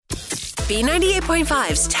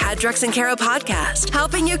B98.5's Tad, Drex, and Kara podcast,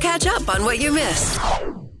 helping you catch up on what you missed.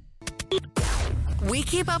 We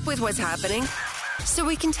keep up with what's happening so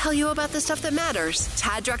we can tell you about the stuff that matters.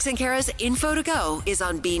 Tad, Drex, and Kara's Info to Go is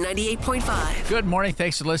on B98.5. Good morning.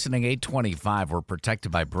 Thanks for listening. 825. We're protected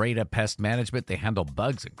by Breda Pest Management. They handle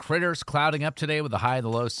bugs and critters. Clouding up today with a high in the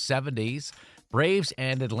low 70s. Braves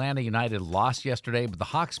and Atlanta United lost yesterday, but the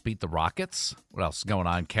Hawks beat the Rockets. What else is going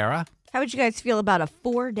on, Kara? How would you guys feel about a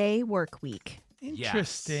 4-day work week?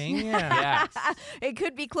 Interesting. Yes. Yeah. Yes. It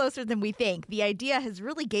could be closer than we think. The idea has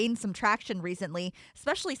really gained some traction recently,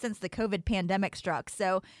 especially since the COVID pandemic struck.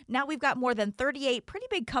 So now we've got more than 38 pretty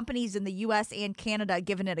big companies in the U.S. and Canada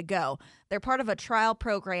giving it a go. They're part of a trial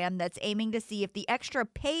program that's aiming to see if the extra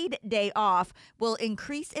paid day off will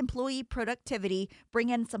increase employee productivity, bring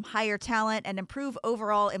in some higher talent, and improve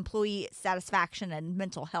overall employee satisfaction and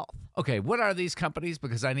mental health. Okay, what are these companies?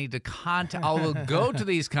 Because I need to contact. I will go to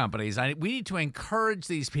these companies. We need to encourage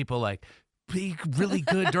these people, like, be really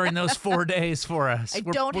good during those 4 days for us. I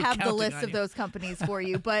don't have the list of those companies for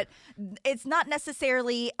you, but it's not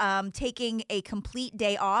necessarily taking a complete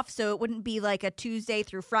day off. So it wouldn't be like a Tuesday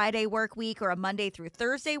through Friday work week or a Monday through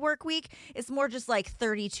Thursday work week. It's more just like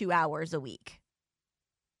 32 hours a week.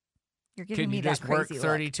 You're giving Can me you that just work crazy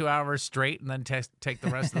 32 hours straight and then take the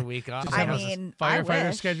rest of the week off? I mean, Firefighter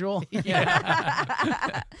wish. schedule.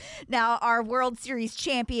 Yeah. Now, our World Series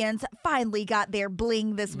champions finally got their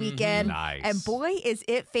bling this weekend. Nice. And boy, is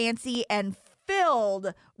it fancy and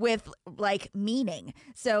filled with meaning.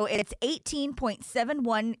 So it's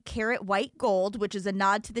 18.71 karat white gold, which is a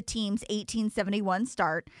nod to the team's 1871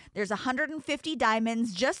 start. There's 150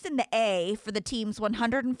 diamonds just in the A for the team's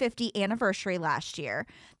 150th anniversary last year.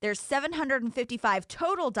 There's 755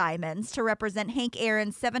 total diamonds to represent Hank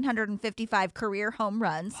Aaron's 755 career home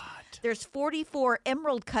runs. There's 44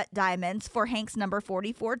 emerald cut diamonds for Hank's number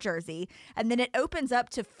 44 jersey. And then it opens up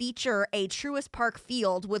to feature a Truist Park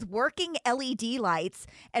field with working LED lights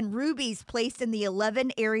and rubies placed in the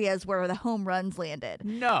 11 areas where the home runs landed.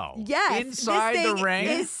 No. Yes. Inside this thing the ring?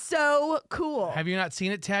 is so cool. Have you not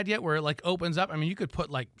seen it, Tad, yet? Where it opens up. I mean, you could put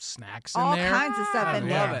snacks in All there. kinds of stuff in I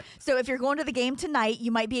there. love it. So if you're going to the game tonight, you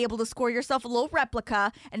might be able to score yourself a little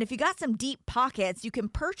replica. And if you got some deep pockets, you can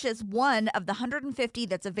purchase one of the 150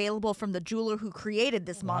 that's available from the jeweler who created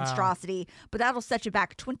this monstrosity. But that'll set you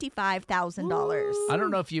back $25,000. I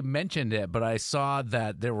don't know if you mentioned it, but I saw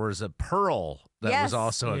that there was a pearl that was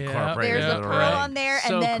also Yeah. incorporated. There's a into the pearl ring. on there,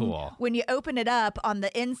 So and then cool. when you open it up on the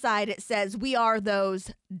inside, it says "We are those ...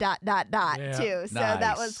 Yeah. too. So that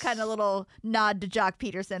Nice. was kind of a little nod to Jock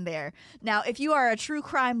Peterson there. Now, if you are a true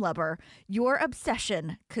crime lover, your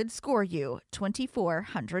obsession could score you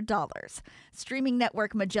 $2,400. Streaming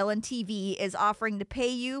network Magellan TV is offering to pay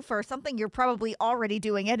you for something you're probably already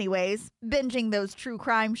doing anyways, binging those true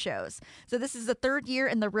crime shows. So this is the third year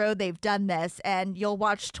in the row they've done this, and you'll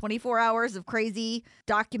watch 24 hours of crazy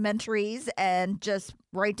documentaries and just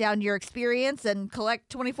write down your experience and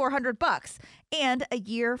collect $2,400 and a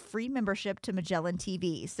year free membership to Magellan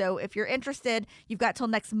TV. So if you're interested, you've got till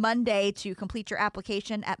next Monday to complete your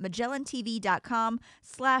application at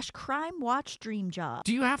MagellanTV.com/CrimeWatchDreamJob.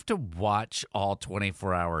 Do you have to watch all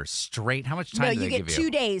 24 hours straight? How much time No, do you they get give 2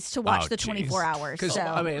 you? days to watch Oh, the geez. 24 hours. Because, So.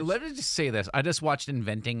 I mean, let me just say this. I just watched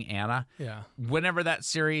Inventing Anna. Yeah. Whenever that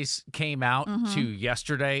series came out Mm-hmm. to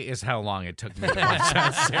yesterday is how long it took me to watch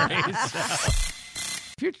that series.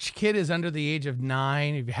 If your kid is under the age of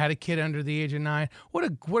 9, if you had a kid under the age of 9, what a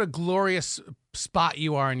glorious spot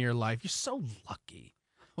you are in your life. You're so lucky.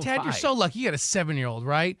 Tad, Why? you're so lucky. You got a 7-year-old,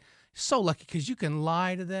 right? So lucky because you can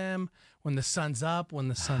lie to them when the sun's up, when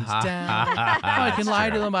the sun's down. I can lie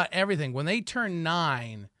to them about everything. When they turn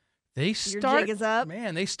 9, they start, jig is up?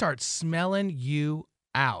 man, they start smelling you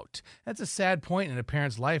out. That's a sad point in a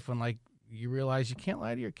parent's life when you realize you can't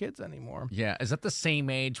lie to your kids anymore. Yeah, is that the same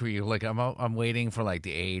age where you're like, I'm waiting for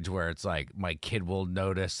the age where it's like my kid will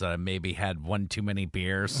notice that I maybe had one too many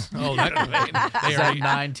beers. Oh, they Is that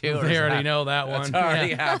 9 too? or They is already that- know that one. That's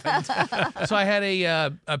already Yeah. happened. So I had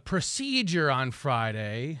a procedure on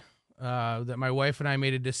Friday that my wife and I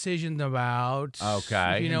made a decision about.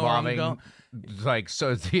 Okay. If you know where I'm involving, going.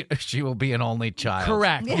 she will be an only child.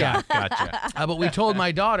 Correct. Yeah. Gotcha. But we told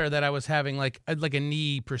my daughter that I was having a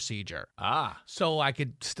knee procedure. Ah. So I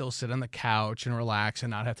could still sit on the couch and relax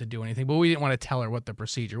and not have to do anything. But we didn't want to tell her what the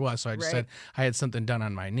procedure was. So I just Right. said I had something done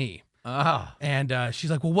on my knee. Oh. And she's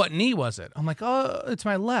like, well, what knee was it? I'm like, oh, it's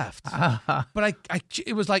my left. But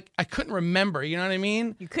it was like I couldn't remember. You know what I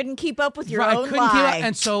mean? You couldn't keep up with your Right, I own couldn't keep lie. up.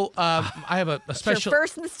 And so I have a It's special... your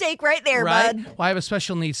first mistake right there, right? bud. Well, I have a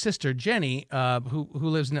special needs sister, Jenny, who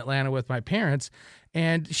lives in Atlanta with my parents,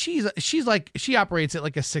 And she operates at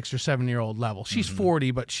like a 6 or 7 year old level. She's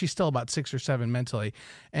 40, but she's still about 6 or 7 mentally.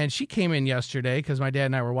 And she came in yesterday because my dad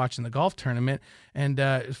and I were watching the golf tournament. And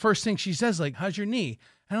first thing she says, like, how's your knee?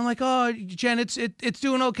 And I'm like, oh, Jen, it's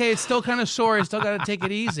doing okay. It's still kind of sore. I still got to take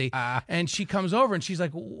it easy. And she comes over and she's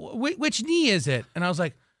like, which knee is it? And I was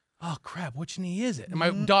like, oh, crap, which knee is it? And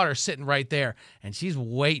my daughter's sitting right there, and she's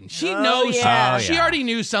waiting. She knows. yeah. She already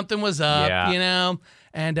knew something was up, Yeah. you know?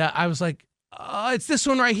 And I was like, oh, it's this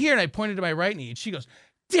one right here. And I pointed to my right knee, and she goes,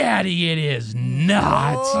 Daddy, it is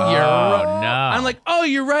not. Oh. You're right. Oh, no. I'm like, oh,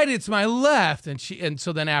 you're right. It's my left. And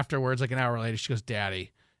so then afterwards, like an hour later, she goes,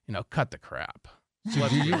 Daddy, cut the crap.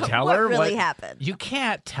 Did you tell What her really happened? You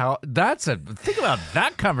can't tell. Think about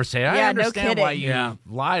that conversation. I Yeah, no understand why kidding. you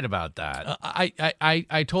lied about that.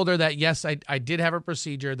 I told her that, yes, I did have a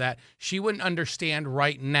procedure that she wouldn't understand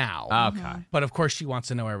right now. Okay. But of course, she wants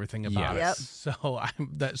to know everything about Yes. it.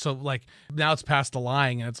 Yep. So like now it's past the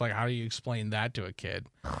lying, and it's like, how do you explain that to a kid?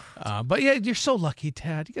 But yeah, you're so lucky,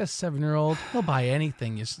 Tad. You got a 7-year-old. He'll buy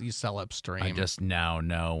anything you sell upstream. I just now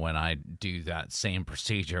know when I do that same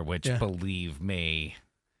procedure, which believe me,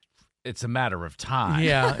 it's a matter of time.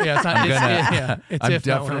 Yeah. It's not. I'm if not when.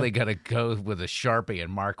 definitely gonna go with a Sharpie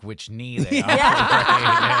and mark which knee they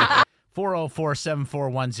are.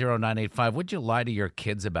 404-741-0985. What'd you lie to your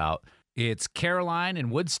kids about? It's Caroline in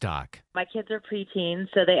Woodstock. My kids are preteens,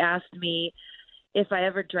 so they asked me if I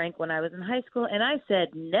ever drank when I was in high school, and I said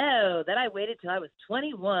no, that I waited till I was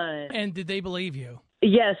 21. And did they believe you?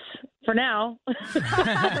 Yes, for now. For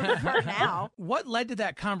now. What led to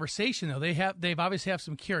that conversation though? They've obviously have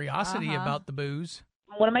some curiosity about the booze.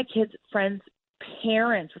 One of my kids' friends'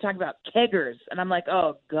 parents were talking about keggers, and I'm like,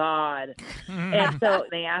 oh, God. And so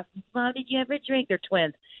they asked me, Mom, did you ever drink? They're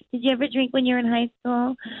twins. Did you ever drink when you were in high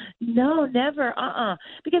school? No, never.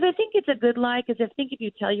 Because I think it's a good lie, because I think if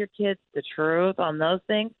you tell your kids the truth on those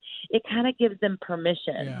things, it kind of gives them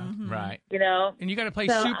permission. Yeah. Right. You know? And you got to play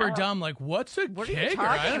So, super dumb, like, what's a What are you kegger? talking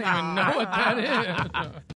I don't even about? know what that is.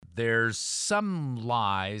 There's some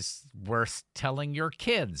lies worth telling your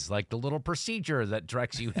kids, like the little procedure that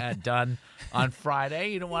Drex you had done on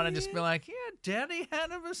Friday. You don't want to just be like, yeah, Daddy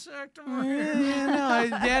had a vasectomy.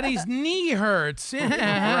 Daddy's knee hurts. Right.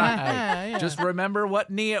 Yeah. Just remember what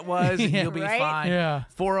knee it was, and you'll be Right? fine. Yeah.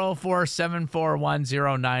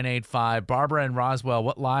 404-741-0985. Barbara and Roswell,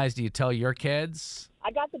 what lies do you tell your kids?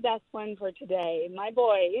 I got the best one for today. My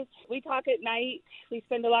boys, we talk at night. We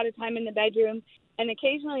spend a lot of time in the bedroom, and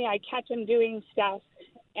occasionally I catch them doing stuff.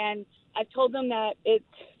 And I've told them that it's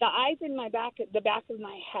the eyes in my back, at the back of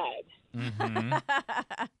my head. Mm-hmm.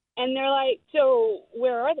 And they're like, so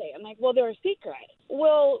where are they? I'm like, well, they're a secret.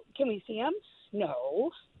 Well, can we see them? No.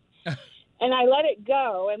 And I let it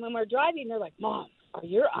go. And when we're driving, they're like, Mom, are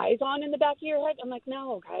your eyes on in the back of your head? I'm like,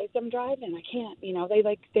 no, guys, I'm driving. I can't. They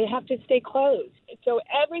have to stay closed. So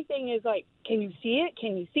everything is like, can you see it?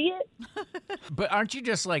 Can you see it? But aren't you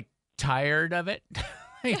just like tired of it?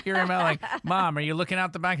 You hear him out like, Mom, are you looking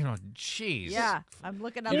out the back? And I'm like, jeez. Yeah, I'm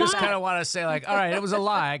looking up You the just back. kind of want to say like, all right, it was a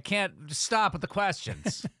lie. I can't stop with the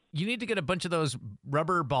questions. You need to get a bunch of those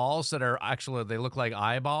rubber balls that are actually, they look like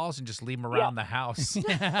eyeballs, and just leave them around the house. Oh,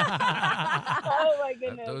 my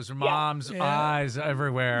goodness. Those are Yeah. Mom's eyes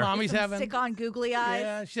everywhere. Mommy's Some having sick on googly eyes.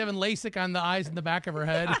 Yeah, she's having LASIK on the eyes in the back of her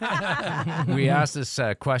head. We asked this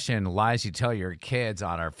question, lies you tell your kids,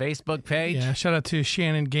 on our Facebook page. Yeah, shout out to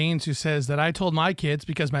Shannon Gaines, who says that I told my kids,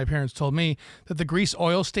 because my parents told me, that the grease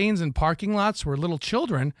oil stains in parking lots were little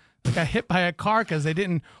children that got hit by a car because they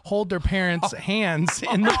didn't hold their parents' hands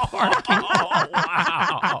in the parking lot. Oh,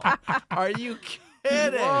 wow. Are you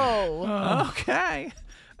kidding? Whoa. Okay.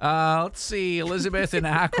 Let's see. Elizabeth in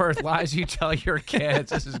Ackworth, lies you tell your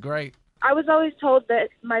kids. This is great. I was always told that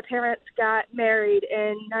my parents got married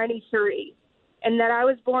in 93 and that I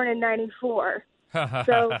was born in 94.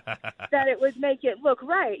 So that it would make it look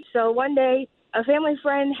right. So one day a family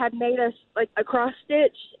friend had made us like a cross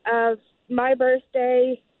stitch of my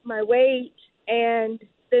birthday, my weight, and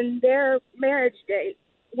then their marriage date.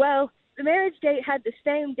 Well, the marriage date had the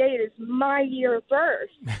same date as my year of birth.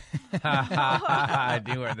 I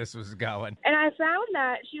knew where this was going. And I found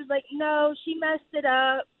that. She was like, no, she messed it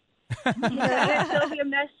up. Aunt Sylvia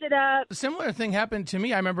messed it up. A similar thing happened to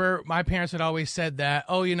me. I remember my parents had always said that,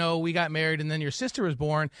 oh, we got married and then your sister was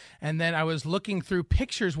born. And then I was looking through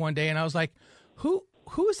pictures one day and I was like, who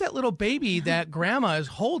is that little baby that grandma is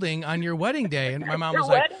holding on your wedding day? And my mom was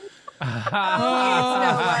like,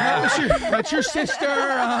 That's your sister.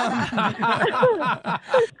 I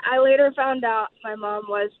later found out my mom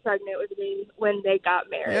was pregnant with me when they got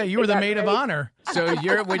married. Yeah, you were the maid of honor. So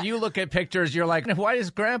when you look at pictures, you're like, why does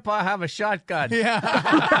Grandpa have a shotgun?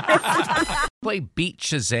 Yeah. Play Beat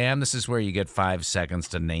Shazam. This is where you get 5 seconds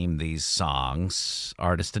to name these songs.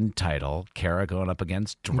 Artist and title. Kara going up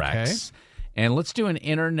against Drex. Okay. And let's do an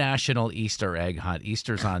international Easter egg hunt.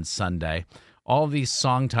 Easter's on Sunday. All of these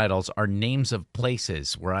song titles are names of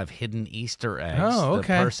places where I've hidden Easter eggs. Oh,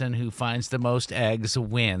 okay. The person who finds the most eggs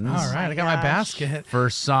wins. All right, I got my basket.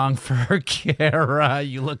 First song for Kara.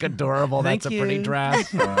 You look adorable. Thank That's you. a pretty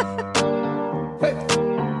dress.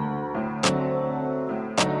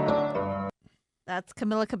 That's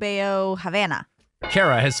Camila Cabello, Havana.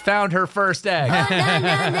 Kara has found her first egg. All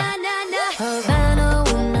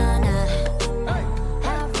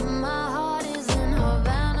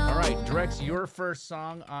right, Drex, your first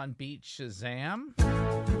song on Beat Shazam.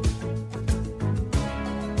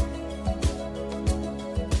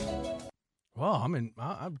 Well, I'm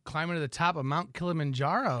climbing to the top of Mount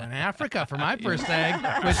Kilimanjaro in Africa for my first egg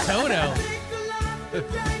with Toto.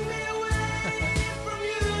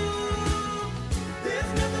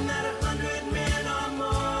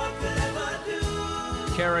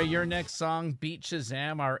 Kara, your next song, Beat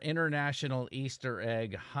Shazam, our international Easter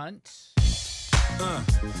egg hunt.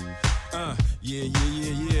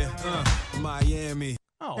 Miami.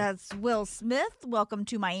 Oh, That's Will Smith. Welcome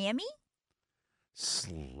to Miami.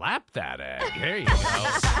 Slap that egg. There you go.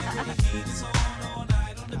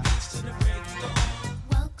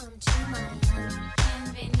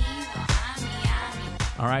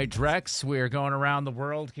 All right, Drex, we're going around the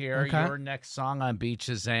world here. Okay. Your next song on Beat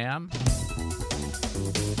Shazam.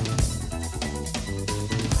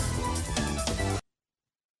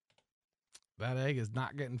 that egg is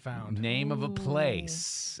not getting found. Name of a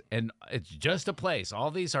place. And it's just a place.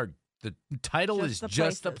 All these are, the title Just is the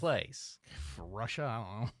just the places. place. For Russia, I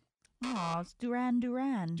don't know. Oh, it's Duran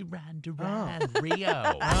Duran. Duran,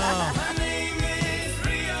 Rio.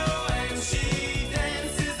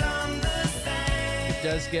 It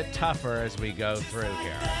does get tougher as we go through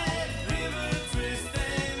here.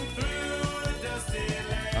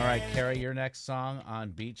 All right, Kara, your next song on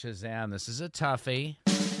Beat Shazam. This is a toughie.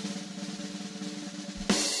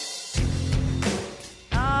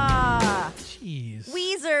 Ah, Jeez.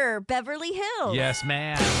 Weezer, Beverly Hills. Yes,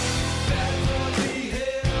 ma'am.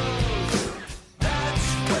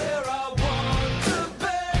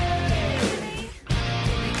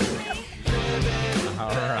 All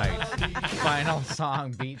right. Final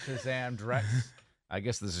song, Beat Shazam, Drex. I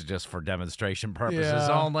guess this is just for demonstration purposes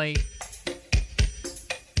Yeah. only.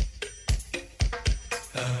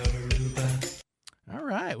 All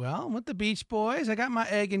right. Well, I'm with the Beach Boys. I got my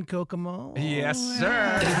egg in Kokomo. Yes,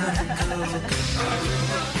 sir.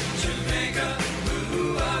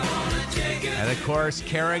 And of course,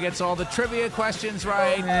 Kara gets all the trivia questions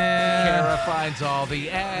right. Kara finds all the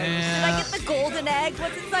eggs. Did I get the golden egg?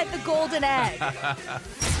 What's inside the golden egg?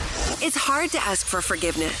 It's hard to ask for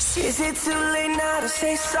forgiveness. Is it too late now to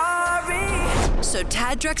say sorry? So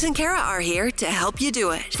Tad, Drex, and Kara are here to help you do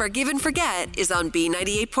it. Forgive and Forget is on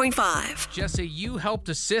B98.5. Jesse, you helped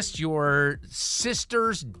assist your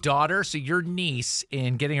sister's daughter, so your niece,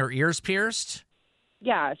 in getting her ears pierced.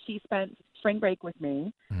 Yeah, she spent spring break with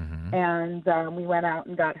me, and we went out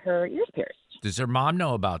and got her ears pierced. Does her mom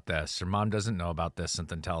know about this? Her mom doesn't know about this,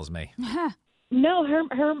 something tells me. No, her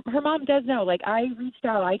mom does know. Like, I reached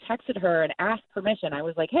out, I texted her and asked permission. I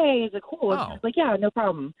was like, hey, is it cool? And she was like, yeah, no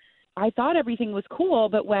problem. I thought everything was cool,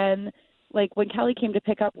 but when Kelly came to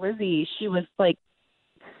pick up Lizzie, she was like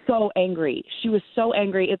so angry. She was so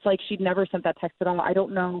angry. It's like she'd never sent that text at all. I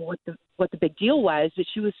don't know what the big deal was, but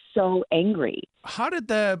she was so angry. How did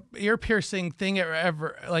the ear piercing thing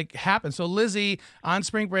ever happen? So Lizzie on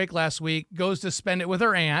spring break last week goes to spend it with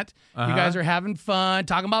her aunt. You guys are having fun,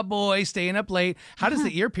 talking about boys, staying up late. How does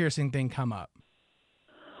the ear piercing thing come up?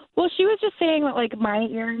 Well, she was just saying that, like, my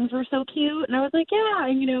earrings were so cute. And I was like, yeah,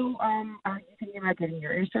 and, are you thinking about getting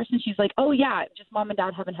your ears pierced? And she's like, oh, yeah, just mom and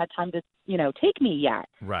dad haven't had time to, take me yet.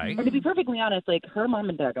 Right. And to be perfectly honest, like, her mom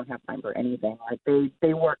and dad don't have time for anything. Like,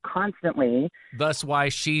 they work constantly. Thus why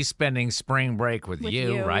she's spending spring break with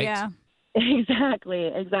you, right? Yeah.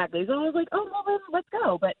 Exactly. So I was like, oh, well, then let's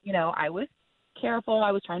go. But, I was careful.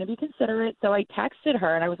 I was trying to be considerate. So I texted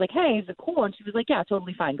her, and I was like, hey, is it cool? And she was like, yeah,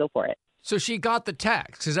 totally fine. Go for it. So she got the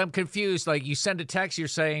text, because I'm confused. Like, you send a text, you're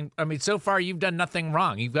saying, so far you've done nothing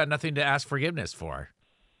wrong. You've got nothing to ask forgiveness for.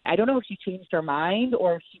 I don't know if she changed her mind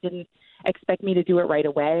or if she didn't expect me to do it right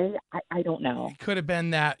away. I don't know. It could have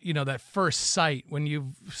been that, that first sight when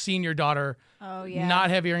you've seen your daughter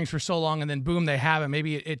not have earrings for so long and then boom, they have it.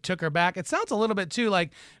 Maybe it took her back. It sounds a little bit too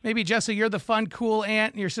like maybe, Jessa, you're the fun, cool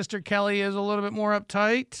aunt and your sister Kelly is a little bit more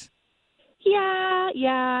uptight.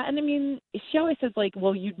 Yeah. And I mean, she always says like,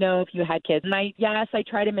 well, you'd know if you had kids. And I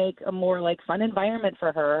try to make a more like fun environment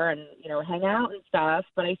for her and, hang out and stuff,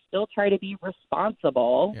 but I still try to be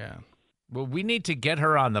responsible. Yeah. Well, we need to get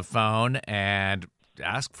her on the phone and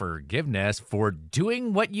ask forgiveness for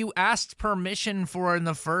doing what you asked permission for in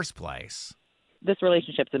the first place. This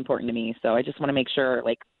relationship's important to me, so I just want to make sure,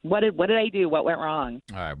 like, what did I do? What went wrong?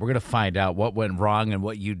 All right, we're going to find out what went wrong and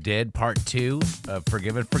what you did. Part 2 of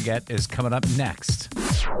Forgive and Forget is coming up next.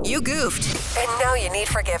 You goofed, and now you need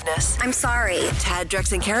forgiveness. I'm sorry. Tad,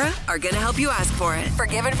 Drex, and Kara are going to help you ask for it.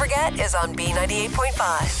 Forgive and Forget is on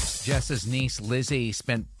B98.5. Jessa's niece, Lizzie,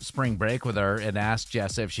 spent spring break with her and asked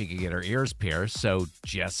Jessa if she could get her ears pierced. So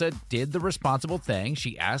Jessa did the responsible thing.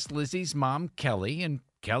 She asked Lizzie's mom, Kelly, and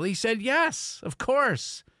Kelly said yes, of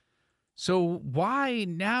course. So why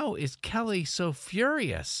now is Kelly so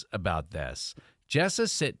furious about this? Jessa,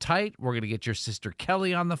 sit tight. We're going to get your sister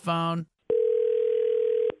Kelly on the phone.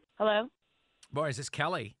 Hello? Boy, is this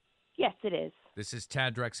Kelly? Yes, it is. This is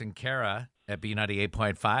Tad, Drex, and Kara at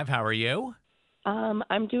B98.5. How are you?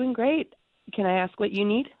 I'm doing great. Can I ask what you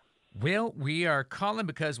need? Well, we are calling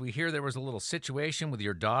because we hear there was a little situation with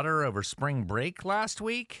your daughter over spring break last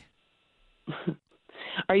week.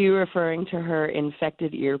 Are you referring to her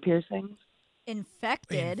infected ear piercings?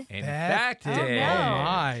 Infected? Infected. Oh, no. Oh,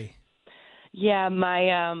 my. Yeah,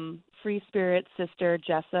 my free spirit sister,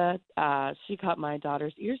 Jessa, she got my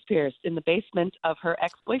daughter's ears pierced in the basement of her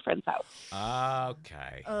ex-boyfriend's house.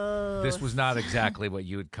 Okay. Oh. This was not exactly what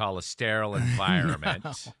you would call a sterile environment.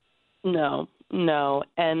 No.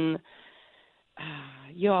 And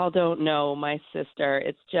you all don't know my sister.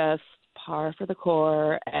 It's just par for the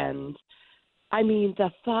core. And I mean, the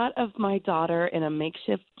thought of my daughter in a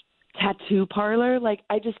makeshift tattoo parlor,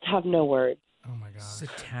 I just have no words. Oh, my It's God.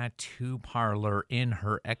 a tattoo parlor in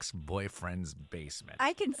her ex-boyfriend's basement.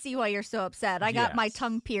 I can see why you're so upset. I got my Yes.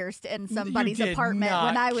 tongue pierced in somebody's did apartment not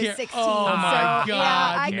when I was care- 16. Oh, my so,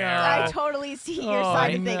 God, yeah, no. I totally see your Oh,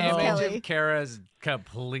 side of My things, image Kelly. of Kara's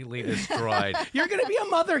completely destroyed. You're going to be a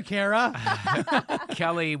mother, Kara.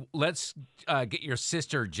 Kelly, let's get your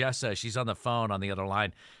sister, Jessa. She's on the phone on the other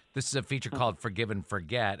line. This is a feature called Forgive and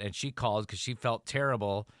Forget, and she called because she felt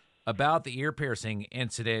terrible about the ear piercing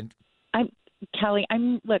incident. Kelly,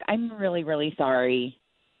 I'm really, really sorry.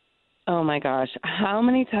 Oh, my gosh. How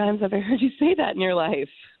many times have I heard you say that in your life?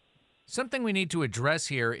 Something we need to address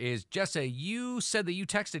here is, Jessa, you said that you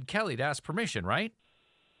texted Kelly to ask permission, right?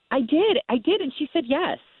 I did, and she said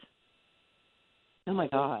yes. Oh, my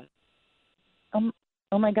God.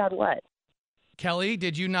 Oh, my God, what? Kelly,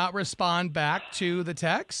 did you not respond back to the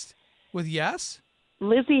text with yes?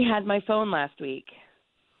 Lizzie had my phone last week.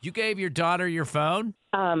 You gave your daughter your phone?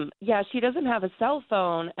 Yeah, she doesn't have a cell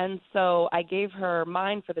phone, and so I gave her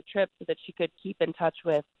mine for the trip so that she could keep in touch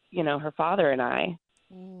with, her father and I.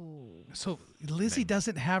 So Lizzie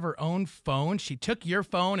doesn't have her own phone. She took your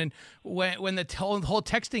phone, and when the whole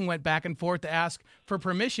texting went back and forth to ask for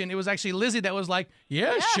permission, it was actually Lizzie that was like,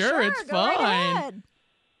 yeah, sure, it's go right fine. ahead.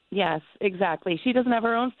 Yes, exactly. She doesn't have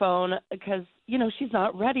her own phone because, she's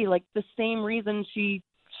not ready. Like the same reason she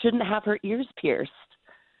shouldn't have her ears pierced.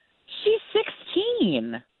 She's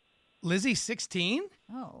 16. Lizzie, 16?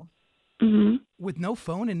 Oh. Mm-hmm. With no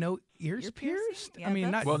phone and no ears Ear piercing? pierced? Yeah, I mean,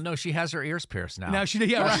 that's- not. Well, no, she has her ears pierced now. Now she,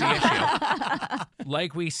 yeah, right.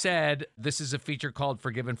 Like we said, this is a feature called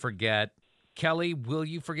Forgive and Forget. Kelly, will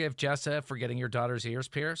you forgive Jessa for getting your daughter's ears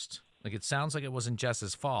pierced? It sounds like it wasn't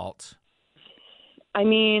Jessa's fault. I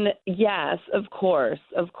mean, yes, of course.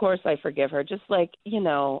 Of course I forgive her. Just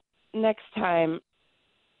next time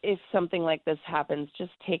if something like this happens,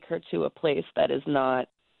 just take her to a place that is not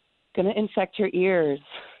going to infect her ears.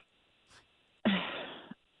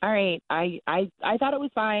 All right. I thought it was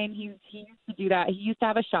fine. He used to do that. He used to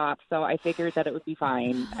have a shop, so I figured that it would be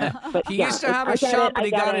fine. But He yeah, used to have I a get shop, it, but he I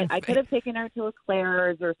get got it. in- I could have taken her to a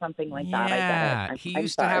Claire's or something like that. Yeah, I get it. he I'm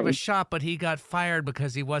used to have a sorry. shop, but he got fired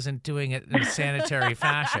because he wasn't doing it in a sanitary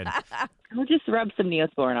fashion. I'll just rub some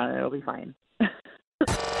Neosporin on it. It'll be fine.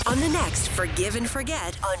 On the next Forgive and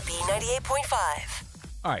Forget on B98.5.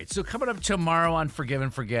 All right, so coming up tomorrow on Forgive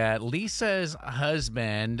and Forget, Lisa's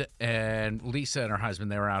husband and Lisa and her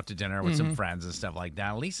husband, they were out to dinner with some friends and stuff like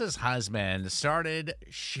that. Lisa's husband started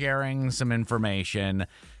sharing some information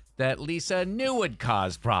that Lisa knew would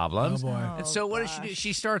cause problems. Oh, boy. And so what does she do?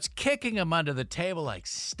 She starts kicking him under the table like,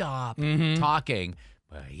 stop talking.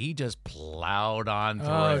 Well, he just plowed on through.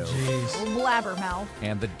 Oh, jeez. Blabbermouth.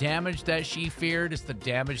 And the damage that she feared is the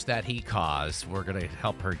damage that he caused. We're going to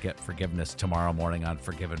help her get forgiveness tomorrow morning on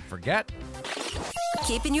Forgive and Forget.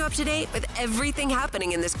 Keeping you up to date with everything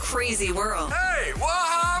happening in this crazy world. Hey, what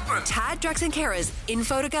happened? Tad, Drex, and Kara's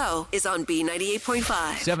Info to Go is on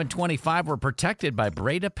B98.5. 725, we're protected by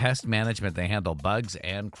Breda Pest Management. They handle bugs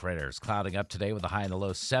and critters. Clouding up today with a high in the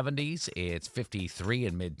low 70s. It's 53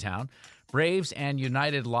 in Midtown. Braves and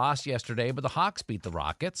United lost yesterday, but the Hawks beat the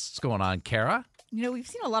Rockets. What's going on, Kara? You know, we've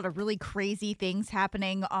seen a lot of really crazy things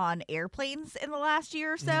happening on airplanes in the last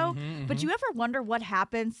year or so. But you ever wonder what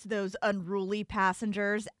happens to those unruly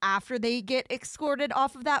passengers after they get escorted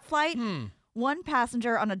off of that flight? One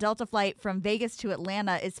passenger on a Delta flight from Vegas to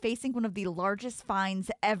Atlanta is facing one of the largest fines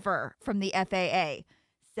ever from the FAA.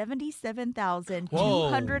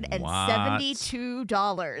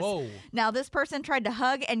 $77,272. Whoa. Now, this person tried to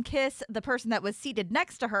hug and kiss the person that was seated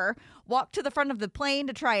next to her, walked to the front of the plane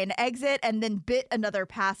to try and exit, and then bit another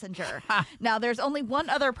passenger. Now, there's only one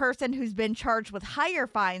other person who's been charged with higher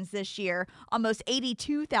fines this year, almost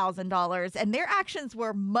 $82,000, and their actions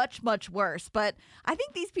were much, much worse. But I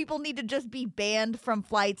think these people need to just be banned from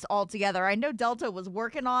flights altogether. I know Delta was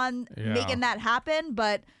working on making that happen,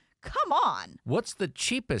 but come on. What's the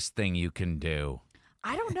cheapest thing you can do?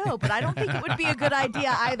 I don't know, but I don't think it would be a good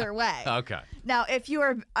idea either way. Okay. Now, if you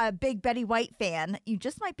are a big Betty White fan, you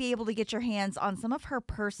just might be able to get your hands on some of her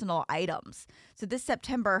personal items. So this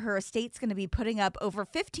September, her estate's going to be putting up over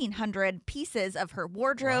 1,500 pieces of her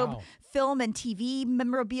wardrobe, film and TV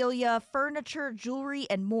memorabilia, furniture, jewelry,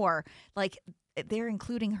 and more. Like, they're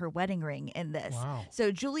including her wedding ring in this. Wow. So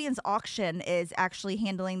Julian's Auction is actually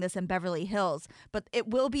handling this in Beverly Hills, but it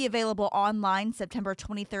will be available online September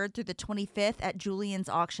 23rd through the 25th at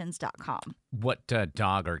juliansauctions.com. What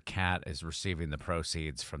dog or cat is receiving the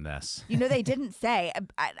proceeds from this? You know, they didn't say.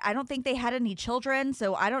 I don't think they had any children,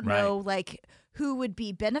 so I don't know, like, who would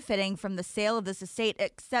be benefiting from the sale of this estate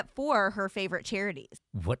except for her favorite charities.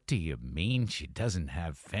 What do you mean she doesn't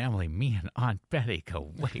have family? Me and Aunt Betty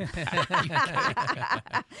go way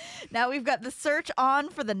back. Now we've got the search on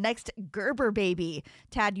for the next Gerber baby.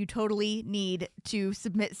 Tad, you totally need to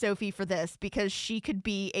submit Sophie for this because she could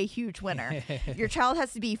be a huge winner. Your child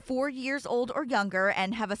has to be 4 years old or younger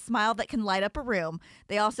and have a smile that can light up a room.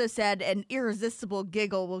 They also said an irresistible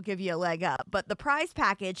giggle will give you a leg up. But the prize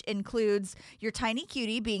package includes your tiny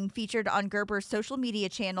cutie being featured on Gerber's social media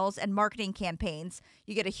channels and marketing campaigns.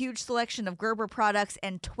 You get a huge selection of Gerber products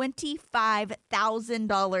and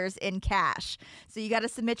 $25,000 in cash. So you got to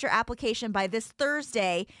submit your application by this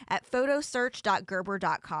Thursday at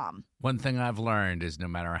photosearch.gerber.com. One thing I've learned is no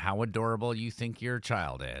matter how adorable you think your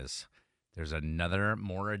child is, there's another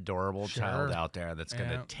more adorable child out there that's going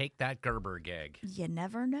to take that Gerber gig. You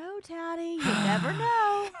never know, Taddy. You never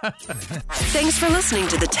know. Thanks for listening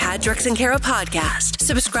to the Tad, Drex, and Kara podcast.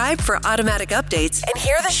 Subscribe for automatic updates and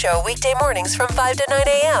hear the show weekday mornings from 5 to 9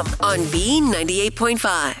 a.m. on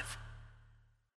B98.5.